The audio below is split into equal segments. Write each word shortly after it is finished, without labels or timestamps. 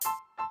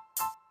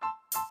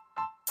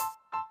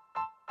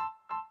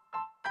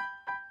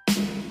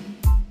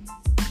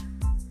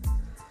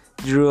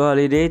Jrue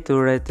Holiday to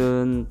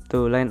return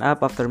to lineup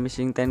after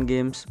missing 10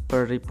 games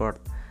per report.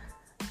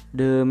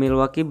 The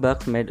Milwaukee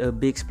Bucks made a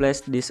big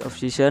splash this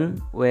offseason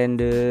when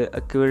they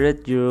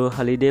acquired Jrue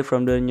Holiday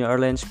from the New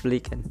Orleans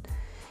Pelicans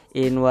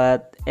in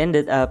what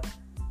ended up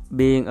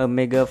being a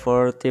mega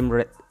for team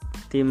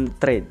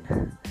trade.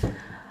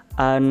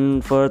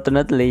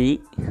 Unfortunately,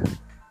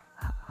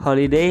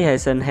 Holiday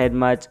hasn't had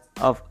much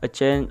of a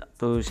chance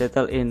to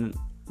settle in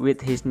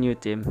with his new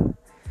team.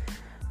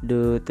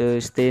 Due to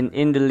stint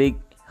in the league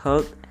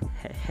health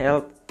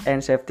and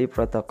safety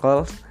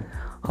protocols,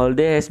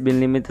 Holiday has been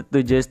limited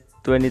to just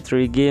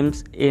 23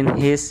 games in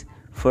his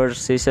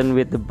first season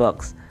with the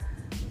Bucks.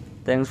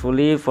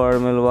 Thankfully for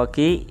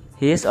Milwaukee,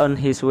 he is on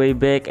his way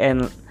back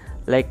and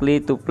likely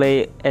to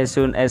play as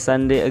soon as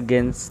Sunday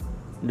against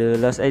the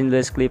Los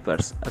Angeles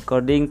Clippers,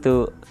 according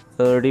to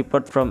a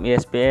report from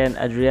ESPN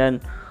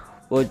Adrian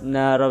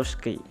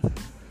Wojnarowski.